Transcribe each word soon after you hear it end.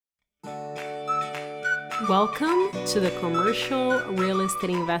Welcome to the Commercial Real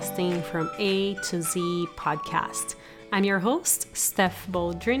Estate Investing from A to Z podcast. I'm your host, Steph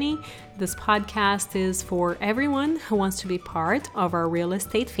Boldrini. This podcast is for everyone who wants to be part of our real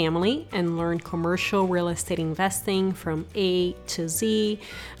estate family and learn commercial real estate investing from A to Z.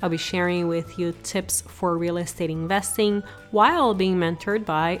 I'll be sharing with you tips for real estate investing while being mentored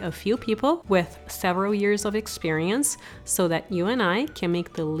by a few people with several years of experience so that you and I can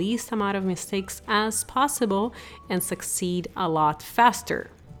make the least amount of mistakes as possible and succeed a lot faster.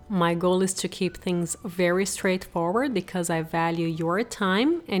 My goal is to keep things very straightforward because I value your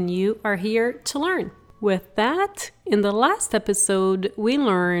time and you are here to learn. With that, in the last episode, we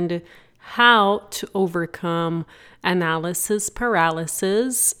learned how to overcome analysis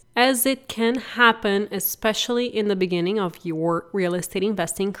paralysis as it can happen, especially in the beginning of your real estate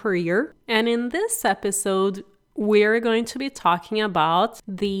investing career. And in this episode, we're going to be talking about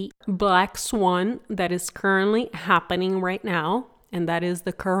the black swan that is currently happening right now. And that is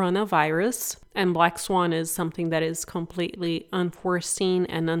the coronavirus. And black swan is something that is completely unforeseen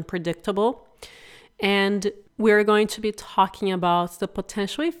and unpredictable. And we're going to be talking about the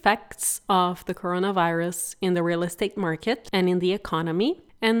potential effects of the coronavirus in the real estate market and in the economy.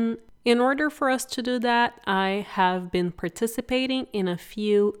 And in order for us to do that, I have been participating in a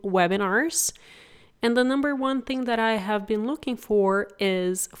few webinars. And the number one thing that I have been looking for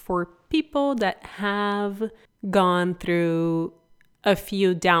is for people that have gone through a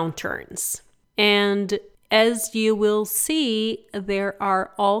few downturns. And as you will see, there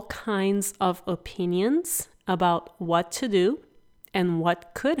are all kinds of opinions about what to do and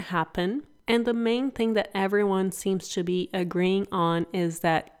what could happen. And the main thing that everyone seems to be agreeing on is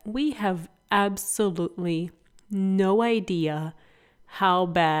that we have absolutely no idea how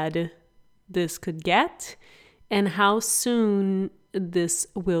bad this could get and how soon this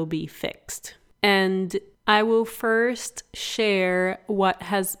will be fixed. And I will first share what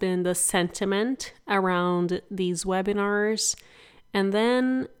has been the sentiment around these webinars, and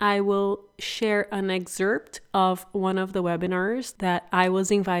then I will share an excerpt of one of the webinars that I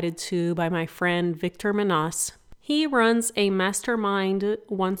was invited to by my friend Victor Menas. He runs a mastermind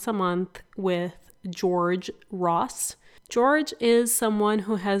once a month with George Ross. George is someone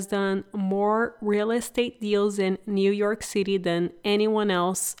who has done more real estate deals in New York City than anyone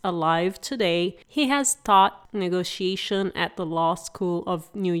else alive today. He has taught negotiation at the Law School of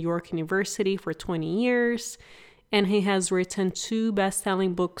New York University for 20 years, and he has written 2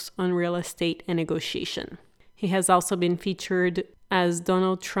 best-selling books on real estate and negotiation. He has also been featured as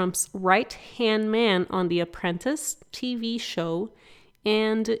Donald Trump's right-hand man on The Apprentice TV show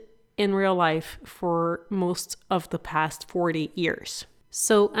and in real life for most of the past 40 years.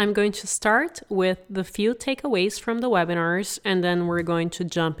 So I'm going to start with the few takeaways from the webinars, and then we're going to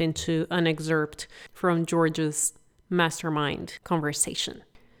jump into an excerpt from George's mastermind conversation.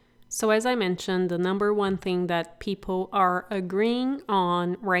 So as I mentioned, the number one thing that people are agreeing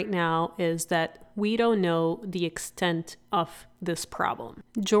on right now is that we don't know the extent of this problem.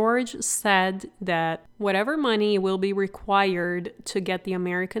 George said that whatever money will be required to get the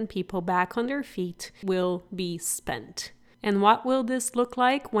American people back on their feet will be spent. And what will this look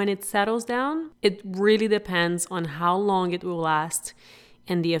like when it settles down? It really depends on how long it will last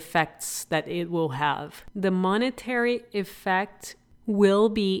and the effects that it will have. The monetary effect will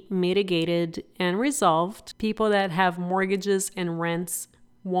be mitigated and resolved. People that have mortgages and rents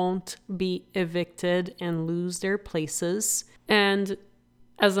won't be evicted and lose their places. And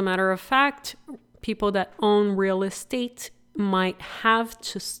as a matter of fact, people that own real estate might have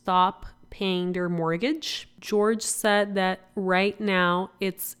to stop paying their mortgage. George said that right now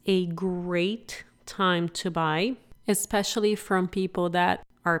it's a great time to buy, especially from people that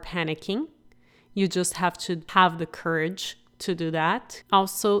are panicking. You just have to have the courage to do that.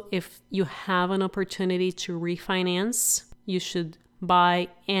 Also, if you have an opportunity to refinance, you should buy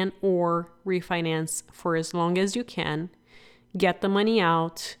and or refinance for as long as you can. Get the money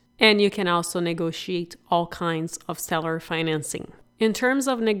out, and you can also negotiate all kinds of seller financing. In terms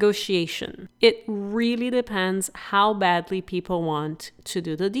of negotiation, it really depends how badly people want to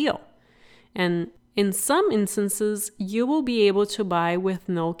do the deal. And in some instances, you will be able to buy with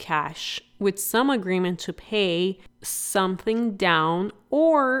no cash, with some agreement to pay something down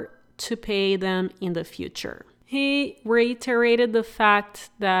or to pay them in the future. He reiterated the fact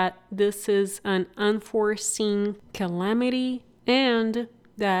that this is an unforeseen calamity and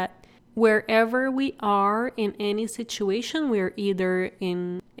that wherever we are in any situation, we're either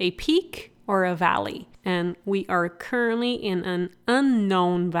in a peak or a valley. And we are currently in an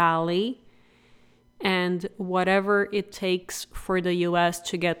unknown valley. And whatever it takes for the US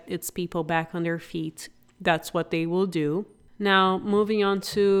to get its people back on their feet that's what they will do. Now, moving on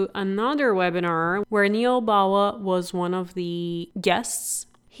to another webinar where Neil Bawa was one of the guests.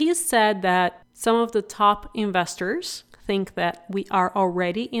 He said that some of the top investors think that we are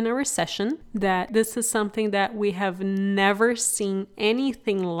already in a recession, that this is something that we have never seen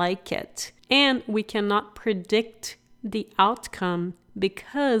anything like it, and we cannot predict the outcome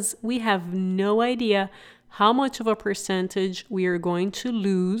because we have no idea how much of a percentage we are going to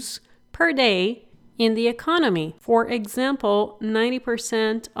lose per day in the economy. For example,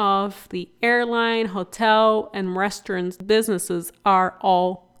 90% of the airline, hotel, and restaurants businesses are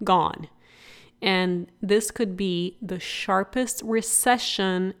all gone. And this could be the sharpest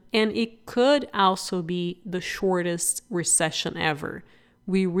recession, and it could also be the shortest recession ever.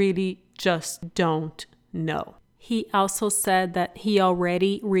 We really just don't know. He also said that he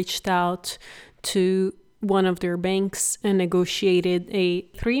already reached out to one of their banks and negotiated a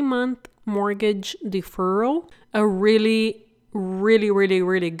 3-month mortgage deferral. A really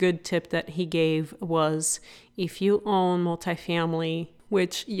good tip that he gave was, if you own multifamily,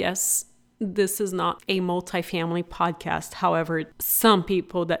 which yes, this is not a multifamily podcast. However, some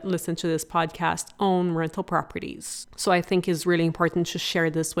people that listen to this podcast own rental properties. So I think it's really important to share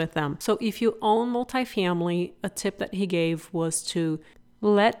this with them. So if you own multifamily, a tip that he gave was to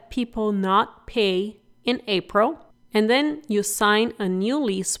let people not pay in April, and then you sign a new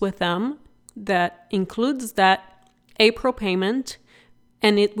lease with them that includes that April payment,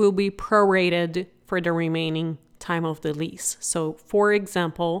 and it will be prorated for the remaining time of the lease. So for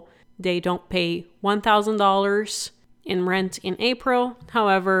example, they don't pay $1,000 in rent in April.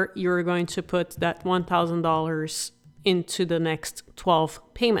 However, you're going to put that $1,000 into the next 12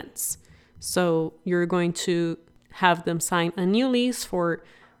 payments. So you're going to have them sign a new lease for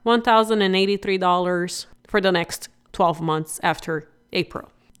 $1,083 for the next 12 months after April.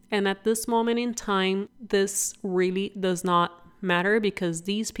 And at this moment in time, this really does not matter because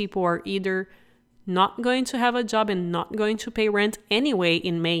these people are either not going to have a job and not going to pay rent anyway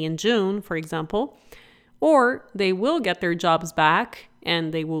in May and June, for example, or they will get their jobs back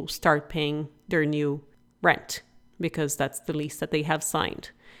and they will start paying their new rent because that's the lease that they have signed.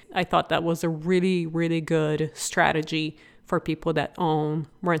 I thought that was a really good strategy for people that own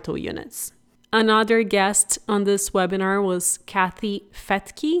rental units. Another guest on this webinar was Kathy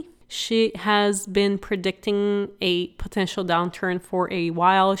Fettke. She has been predicting a potential downturn for a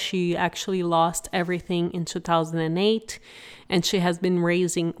while. She actually lost everything in 2008, and she has been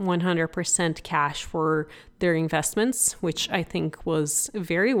raising 100% cash for their investments, which I think was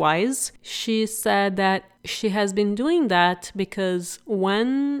very wise. She said that she has been doing that because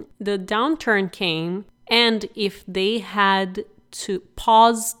when the downturn came, and if they had to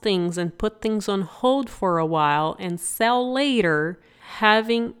pause things and put things on hold for a while and sell later,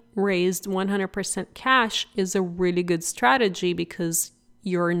 having raised 100% cash is a really good strategy because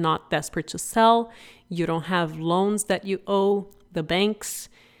you're not desperate to sell. You don't have loans that you owe the banks,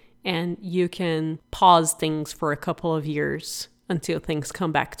 and you can pause things for a couple of years until things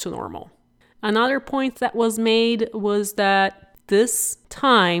come back to normal. Another point that was made was that this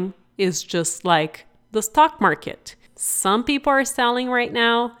time is just like the stock market. Some people are selling right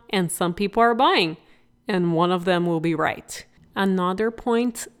now and some people are buying, and one of them will be right. Another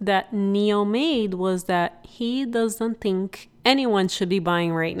point that Neil made was that he doesn't think anyone should be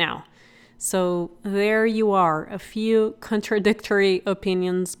buying right now. So there you are, a few contradictory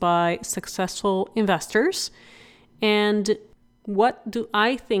opinions by successful investors. And what do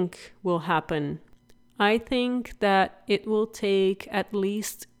I think will happen? I think that it will take at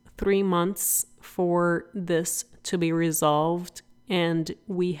least 3 months for this to be resolved, and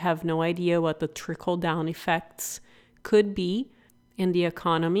we have no idea what the trickle-down effects could be in the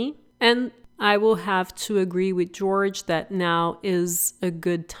economy. And I will have to agree with George that now is a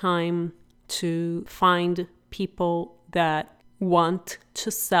good time to find people that want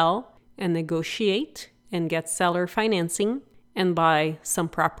to sell and negotiate and get seller financing and buy some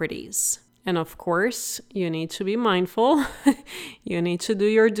properties. And of course, you need to be mindful. You need to do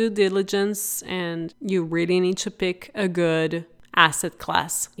your due diligence, and you really need to pick a good asset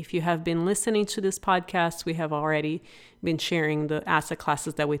class. If you have been listening to this podcast, we have already been sharing the asset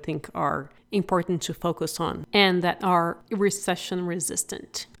classes that we think are important to focus on and that are recession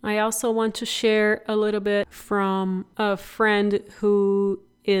resistant. I also want to share a little bit from a friend who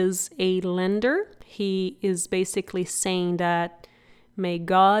is a lender. He is basically saying that may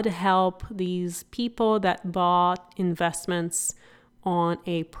God help these people that bought investments on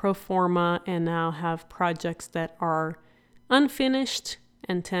a pro forma and now have projects that are unfinished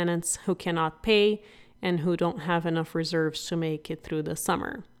and tenants who cannot pay and who don't have enough reserves to make it through the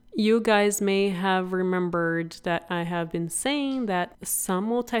summer. You guys may have remembered that I have been saying that some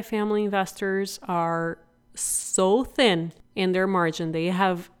multifamily investors are so thin in their margin. They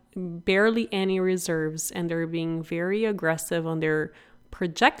have barely any reserves and they're being very aggressive on their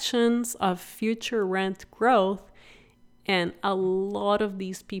projections of future rent growth. And a lot of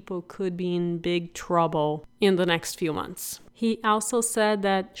these people could be in big trouble in the next few months. He also said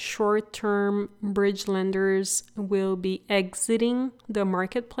that short-term bridge lenders will be exiting the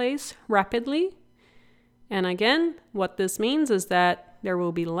marketplace rapidly. And again, what this means is that there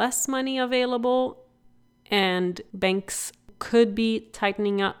will be less money available and banks could be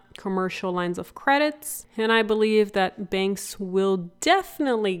tightening up commercial lines of credits. And I believe that banks will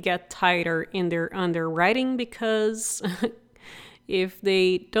definitely get tighter in their underwriting because if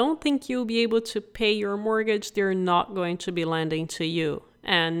they don't think you'll be able to pay your mortgage, they're not going to be lending to you.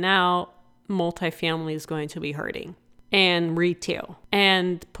 And now multifamily is going to be hurting, and retail,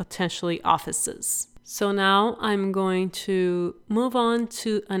 and potentially offices. So now I'm going to move on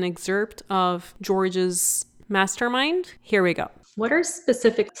to an excerpt of George's mastermind. Here we go. What are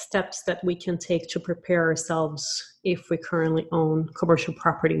specific steps that we can take to prepare ourselves if we currently own commercial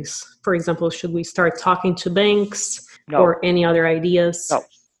properties? For example, should we start talking to banks or any other ideas?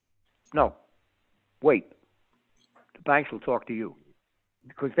 No. Wait. The banks will talk to you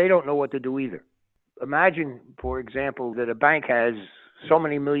because they don't know what to do either. Imagine, for example, that a bank has so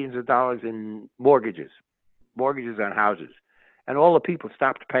many millions of dollars in mortgages on houses, and all the people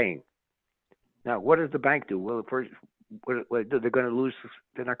stopped paying. Now, what does the bank do? Well, first, they're going to lose.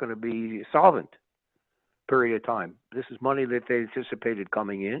 They're not going to be solvent. Period of time. This is money that they anticipated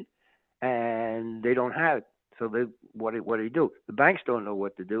coming in, and they don't have it. So what do they do? The banks don't know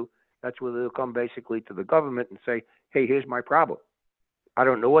what to do. That's where they'll come basically to the government and say, "Hey, here's my problem." I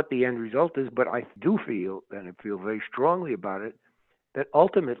don't know what the end result is, but I do feel, and I feel very strongly about it, that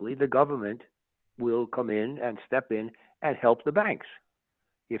ultimately the government will come in and step in and help the banks.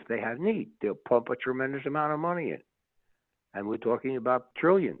 If they have need, they'll pump a tremendous amount of money in. And we're talking about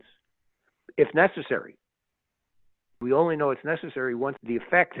trillions, if necessary. We only know it's necessary once the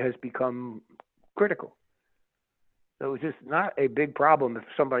effect has become critical. So it's just not a big problem if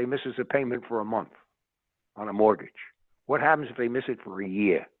somebody misses a payment for a month on a mortgage. What happens if they miss it for a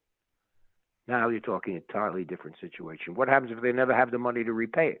year? Now you're talking an entirely different situation. What happens if they never have the money to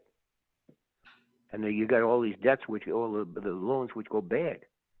repay it? And then you got all these debts, all the loans which go bad.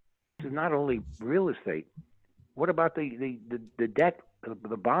 This is not only real estate. What about the debt,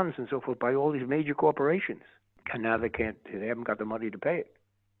 the bonds and so forth by all these major corporations? And now they haven't got the money to pay it.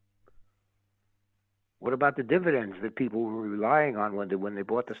 What about the dividends that people were relying on when they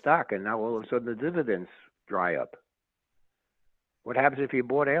bought the stock, and now all of a sudden the dividends dry up? What happens if you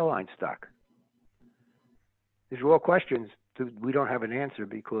bought airline stock? These are all questions we don't have an answer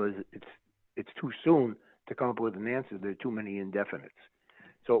because it's too soon to come up with an answer. There are too many indefinites.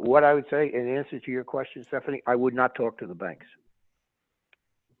 So what I would say in answer to your question, Stephanie, I would not talk to the banks.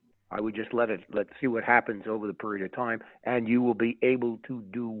 I would just let's see what happens over the period of time, and you will be able to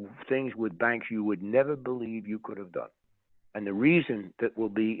do things with banks you would never believe you could have done. And the reason that will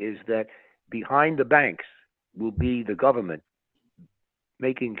be is that behind the banks will be the government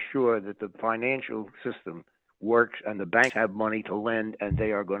making sure that the financial system works and the banks have money to lend and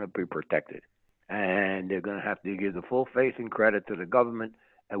they are going to be protected. And they're going to have to give the full faith and credit to the government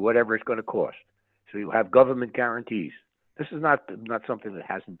and whatever it's going to cost. So you'll have government guarantees. This is not something that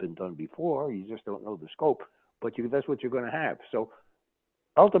hasn't been done before. You just don't know the scope, but that's what you're going to have. So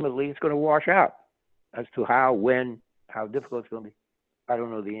ultimately, it's going to wash out. As to how, when, how difficult it's going to be, I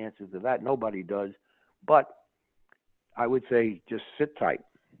don't know the answer to that. Nobody does. But I would say just sit tight.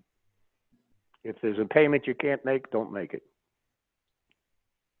 If there's a payment you can't make, don't make it.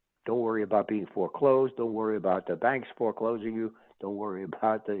 Don't worry about being foreclosed. Don't worry about the banks foreclosing you. Don't worry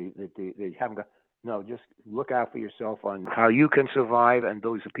about they haven't got. No, just look out for yourself on how you can survive and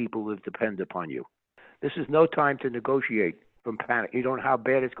those people that depend upon you. This is no time to negotiate from panic. You don't know how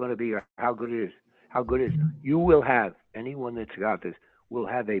bad it's going to be or how good it is. How good it is. You will have, anyone that's got this, will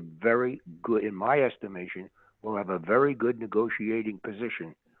have a very good, in my estimation, will have a very good negotiating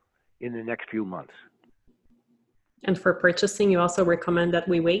position in the next few months. And for purchasing, you also recommend that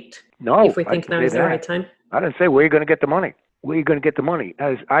we wait? No. If we think now is the right time? I didn't say where you're going to get the money. Where you're going to get the money.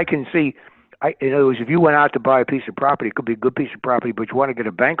 As I can see, in other words, if you went out to buy a piece of property, it could be a good piece of property, but you want to get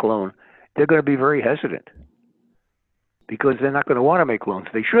a bank loan, they're going to be very hesitant because they're not going to want to make loans.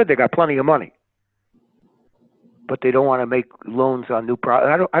 They should. They got plenty of money, but they don't want to make loans on new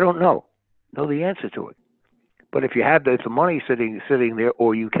property. I don't know the answer to it. But if you have the money sitting there,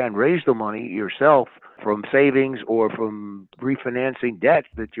 or you can raise the money yourself from savings or from refinancing debt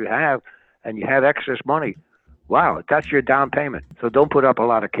that you have, and you have excess money, wow, that's your down payment. So don't put up a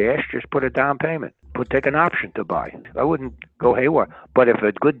lot of cash, just put a down payment. Take an option to buy. I wouldn't go haywire. But if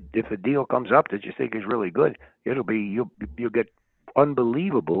a deal comes up that you think is really good, you'll get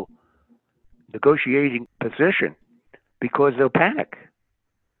unbelievable negotiating position, because they'll panic.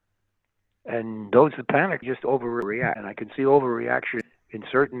 And those that panic just overreact. And I can see overreaction in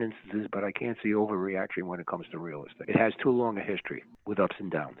certain instances, but I can't see overreaction when it comes to real estate. It has too long a history with ups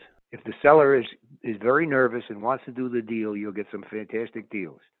and downs. If the seller is very nervous and wants to do the deal, you'll get some fantastic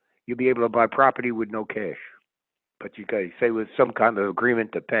deals. You'll be able to buy property with no cash, but you can say with some kind of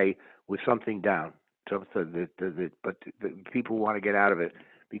agreement to pay with something down. But the people want to get out of it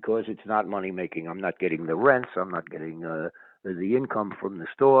because it's not money making. I'm not getting the rents. I'm not getting the income from the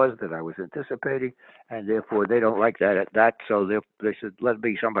stores that I was anticipating, and therefore they don't like that. So they said, let it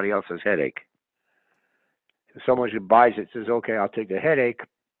be somebody else's headache. If someone who buys it says, okay, I'll take the headache,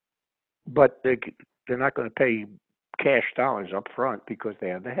 but they're not going to pay cash dollars up front because they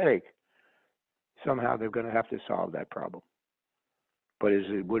have the headache. Somehow they're going to have to solve that problem. But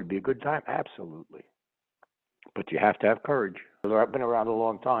would it be a good time? Absolutely. But you have to have courage. I've been around a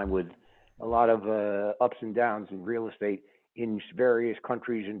long time with a lot of ups and downs in real estate in various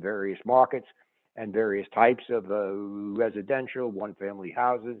countries and various markets and various types of residential, one-family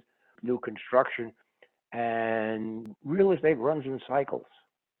houses, new construction. And real estate runs in cycles.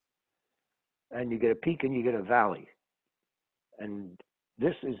 And you get a peak and you get a valley. And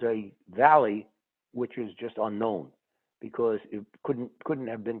this is a valley which is just unknown because it couldn't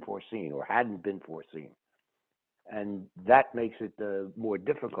have been foreseen or hadn't been foreseen. And that makes it more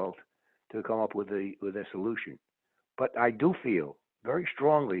difficult to come up with a solution. But I do feel very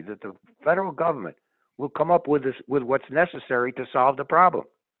strongly that the federal government will come up with what's necessary to solve the problem.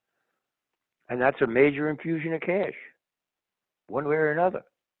 And that's a major infusion of cash, one way or another.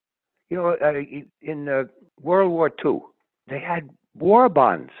 You know, in World War II, they had war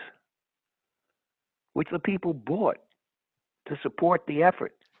bonds, which the people bought to support the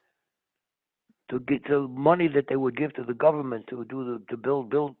effort, to get the money that they would give to the government to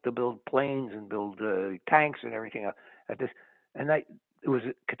build planes and build tanks and everything at this. And it was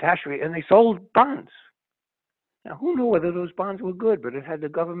a catastrophe, and they sold bonds. Now, who knew whether those bonds were good, but it had the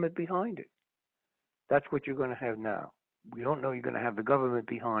government behind it. That's what you're going to have now. We don't know you're going to have the government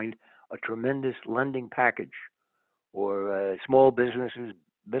behind a tremendous lending package, or small businesses,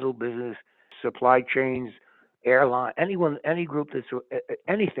 middle business, supply chains, airline, any group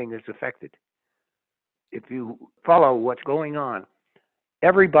anything that's affected. If you follow what's going on,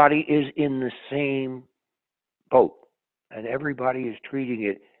 everybody is in the same boat, and everybody is treating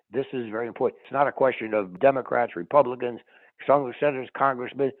it. This is very important. It's not a question of Democrats, Republicans, senators,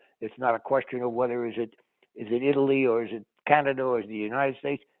 congressmen. It's not a question of whether is it Italy or is it Canada or is it the United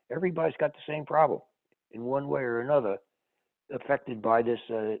States. Everybody's got the same problem in one way or another, affected by this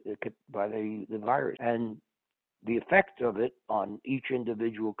by the virus, and the effect of it on each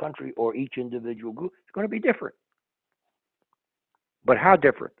individual country or each individual group is going to be different. But how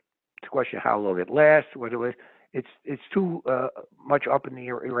different? It's a question of how long it lasts. Whether it's too much up in the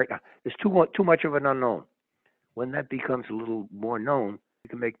air right now. There's too much of an unknown. When that becomes a little more known, you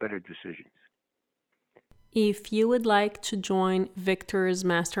can make better decisions. If you would like to join Victor's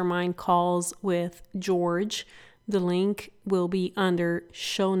mastermind calls with George, the link will be under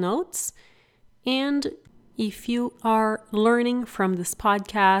show notes. And if you are learning from this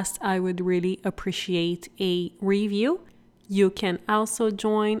podcast, I would really appreciate a review. You can also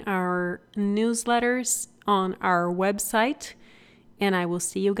join our newsletters on our website. And I will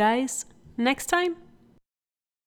see you guys next time.